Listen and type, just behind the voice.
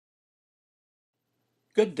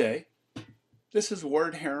Good day. This is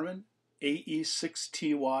Ward Harriman,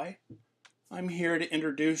 AE6TY. I'm here to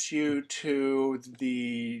introduce you to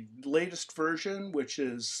the latest version, which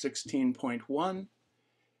is 16.1.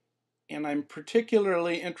 And I'm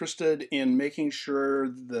particularly interested in making sure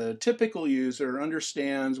the typical user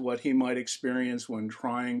understands what he might experience when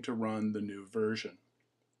trying to run the new version.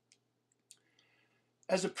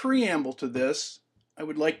 As a preamble to this, I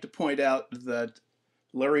would like to point out that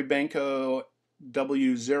Larry Benko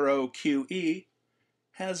W0QE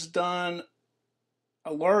has done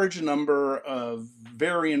a large number of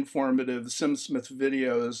very informative SimSmith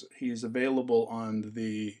videos. He's available on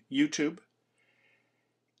the YouTube.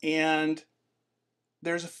 And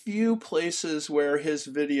there's a few places where his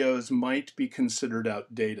videos might be considered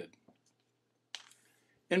outdated.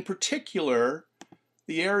 In particular,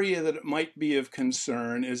 the area that it might be of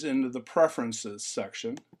concern is in the preferences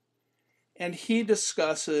section. And he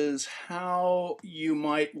discusses how you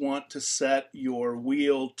might want to set your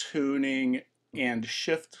wheel tuning and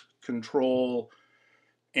shift control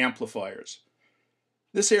amplifiers.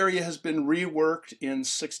 This area has been reworked in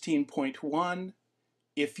 16.1.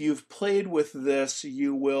 If you've played with this,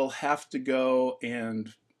 you will have to go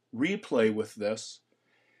and replay with this.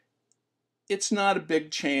 It's not a big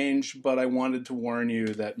change, but I wanted to warn you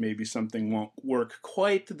that maybe something won't work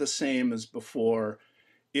quite the same as before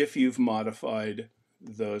if you've modified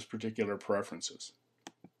those particular preferences.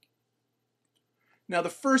 Now, the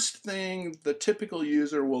first thing the typical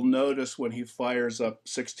user will notice when he fires up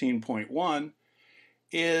 16.1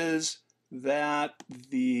 is that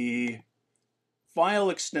the file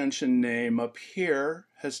extension name up here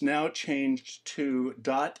has now changed to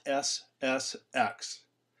 .ssx.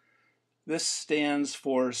 This stands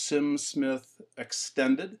for SimSmith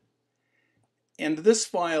Extended, and this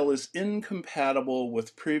file is incompatible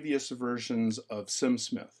with previous versions of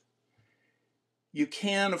SimSmith. You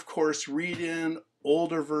can, of course, read in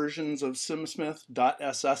older versions of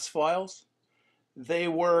SimSmith.ss files. They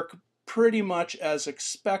work pretty much as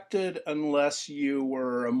expected unless you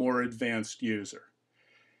were a more advanced user.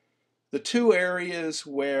 The two areas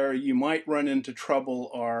where you might run into trouble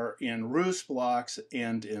are in ruse blocks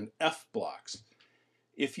and in F blocks.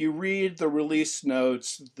 If you read the release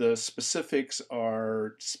notes, the specifics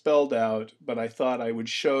are spelled out, but I thought I would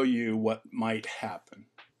show you what might happen.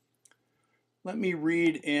 Let me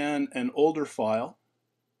read in an older file.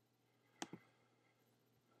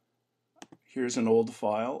 Here's an old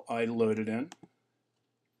file I loaded in.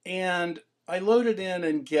 And I load it in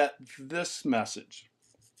and get this message.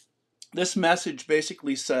 This message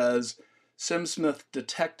basically says SimSmith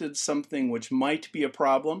detected something which might be a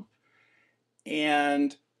problem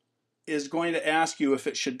and is going to ask you if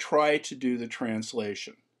it should try to do the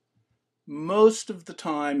translation. Most of the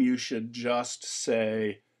time you should just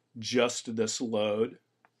say just this load.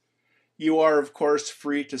 You are, of course,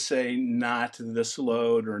 free to say not this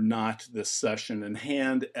load or not this session and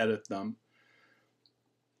hand edit them.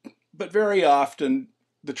 But very often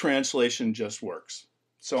the translation just works.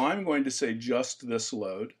 So I'm going to say just this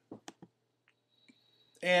load.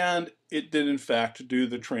 And it did in fact do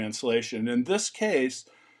the translation. In this case,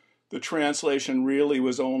 the translation really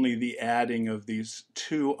was only the adding of these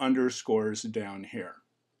two underscores down here.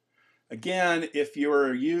 Again, if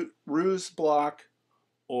you're a ruse block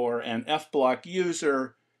or an F block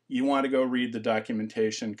user, you want to go read the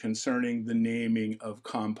documentation concerning the naming of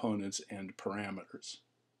components and parameters.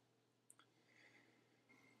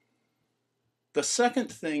 The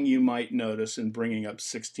second thing you might notice in bringing up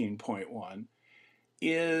 16.1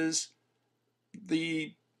 is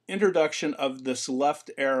the introduction of this left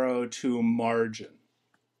arrow to margin.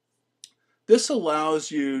 This allows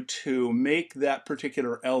you to make that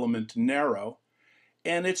particular element narrow,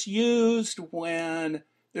 and it's used when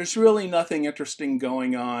there's really nothing interesting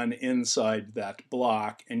going on inside that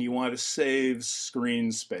block and you want to save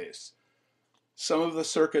screen space. Some of the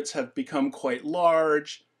circuits have become quite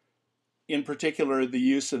large. In particular, the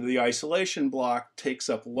use of the isolation block takes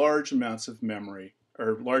up large amounts of memory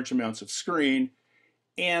or large amounts of screen,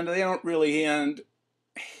 and they don't really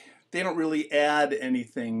add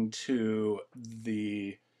anything to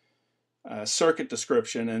the circuit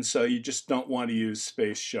description, and so you just don't want to use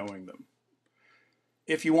space showing them.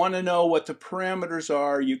 If you want to know what the parameters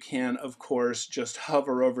are, you can, of course, just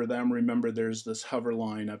hover over them. Remember, there's this hover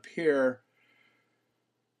line up here.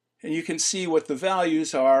 And you can see what the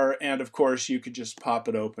values are, and of course, you could just pop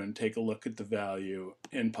it open, take a look at the value,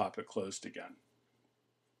 and pop it closed again.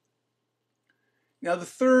 Now, the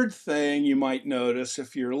third thing you might notice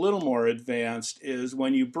if you're a little more advanced is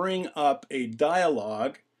when you bring up a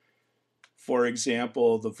dialog, for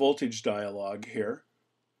example, the voltage dialog here,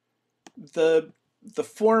 the the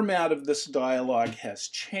format of this dialog has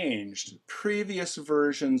changed. Previous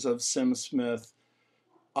versions of SimSmith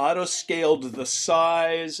auto-scaled the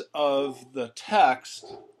size of the text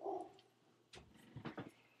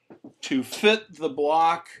to fit the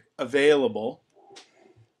block available.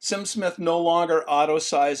 SimSmith no longer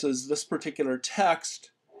auto-sizes this particular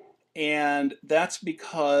text, and that's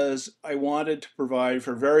because I wanted to provide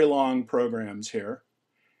for very long programs here.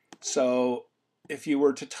 So if you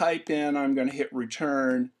were to type in, I'm going to hit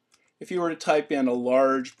return. If you were to type in a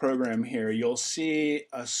large program here, you'll see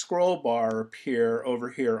a scroll bar appear over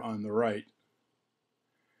here on the right.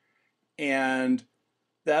 And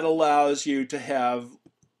that allows you to have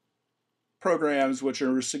programs which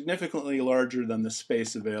are significantly larger than the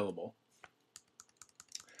space available.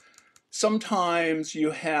 Sometimes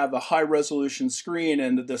you have a high resolution screen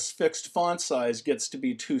and this fixed font size gets to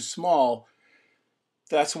be too small.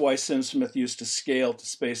 That's why SimSmith used to scale to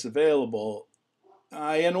space available.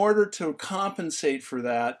 In order to compensate for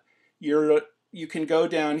that, you can go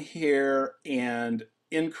down here and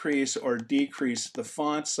increase or decrease the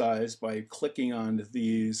font size by clicking on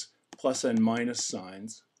these plus and minus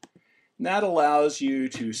signs. And that allows you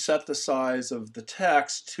to set the size of the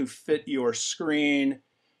text to fit your screen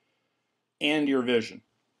and your vision.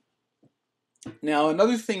 Now,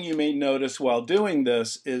 another thing you may notice while doing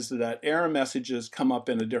this is that error messages come up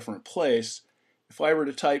in a different place. If I were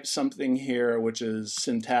to type something here which is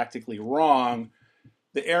syntactically wrong,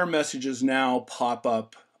 the error messages now pop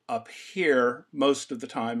up here most of the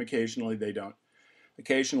time. Occasionally they don't.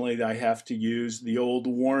 Occasionally I have to use the old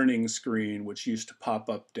warning screen which used to pop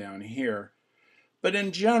up down here. But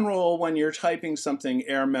in general, when you're typing something,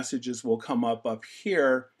 error messages will come up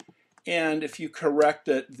here, and if you correct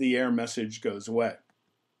it, the error message goes away.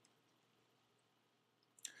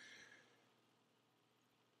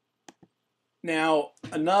 Now,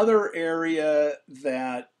 another area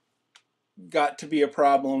that got to be a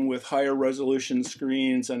problem with higher resolution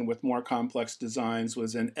screens and with more complex designs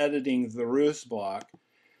was in editing the Rus block.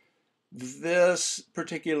 This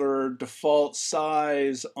particular default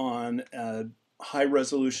size on a high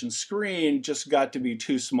resolution screen just got to be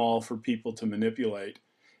too small for people to manipulate.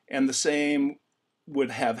 And the same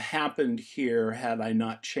would have happened here had I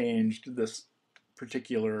not changed this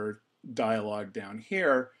particular dialog down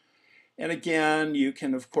here. And again, you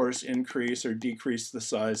can of course increase or decrease the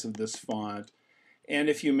size of this font. And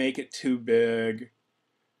if you make it too big,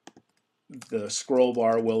 the scroll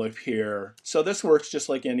bar will appear. So this works just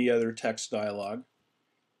like any other text dialog.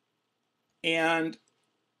 And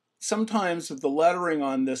sometimes if the lettering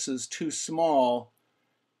on this is too small,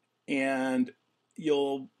 and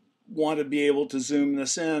you'll want to be able to zoom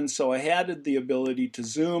this in, so I added the ability to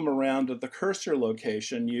zoom around at the cursor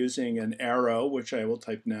location using an arrow, which I will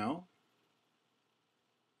type now.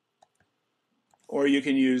 Or you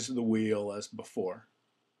can use the wheel as before.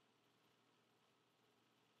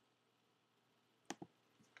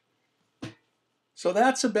 So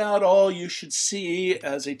that's about all you should see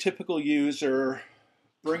as a typical user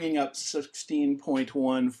bringing up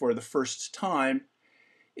 16.1 for the first time.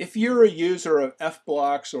 If you're a user of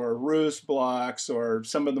FBlocks or Rus blocks or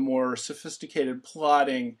some of the more sophisticated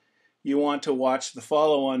plotting, you want to watch the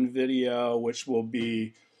follow-on video, which will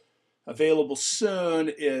be available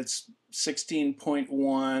soon. It's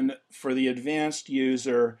 16.1 for the advanced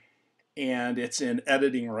user, and it's in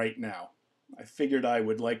editing right now. I figured I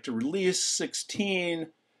would like to release 16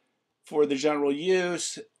 for the general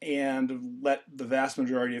use and let the vast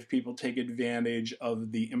majority of people take advantage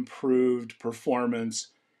of the improved performance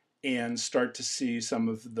and start to see some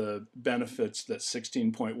of the benefits that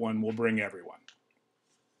 16.1 will bring everyone.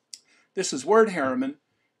 This is Ward Harriman,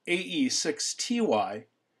 AE6TY,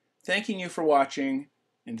 thanking you for watching,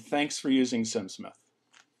 and thanks for using SimSmith.